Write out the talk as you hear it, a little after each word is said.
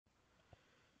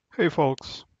Hey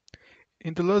folks,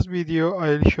 in the last video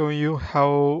I'll show you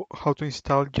how to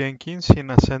install Jenkins in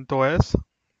CentOS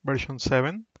version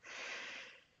 7,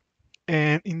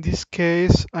 and in this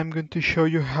case I'm going to show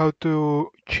you how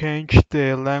to change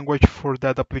the language for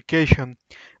that application,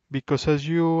 because as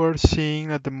you are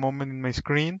seeing at the moment in my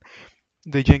screen,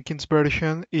 the Jenkins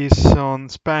version is on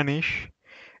Spanish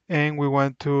and we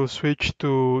want to switch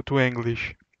to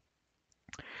English.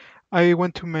 I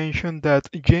want to mention that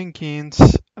Jenkins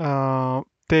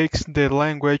takes the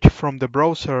language from the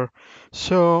browser.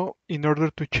 So in order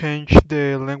to change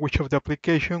the language of the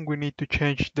application, we need to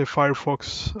change the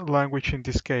Firefox language in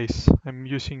this case. I'm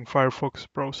using Firefox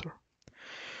browser.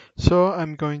 So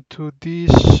I'm going to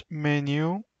this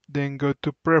menu, then go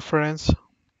to Preference,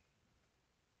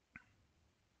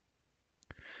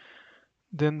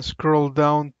 then scroll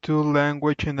down to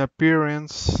Language and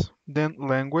Appearance, then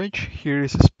Language. Here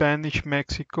is Spanish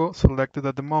Mexico selected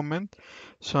at the moment,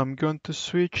 so I'm going to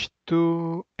switch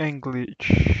to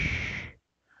English.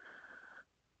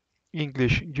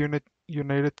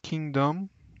 United Kingdom.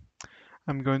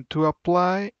 I'm going to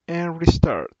apply and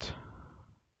restart.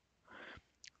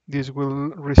 This will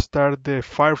restart the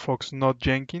Firefox, not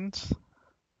Jenkins.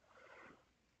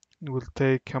 It will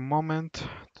take a moment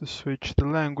to switch the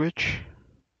language.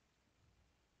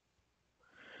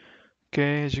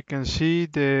 Okay, as you can see,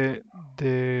 the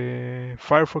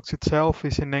Firefox itself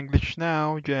is in English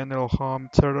now, General Home,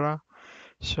 etc.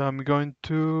 So I'm going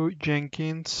to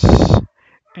Jenkins,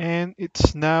 and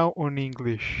it's now on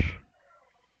English.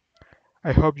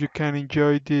 I hope you can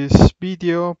enjoy this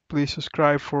video. Please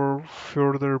subscribe for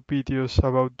further videos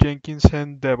about Jenkins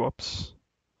and DevOps.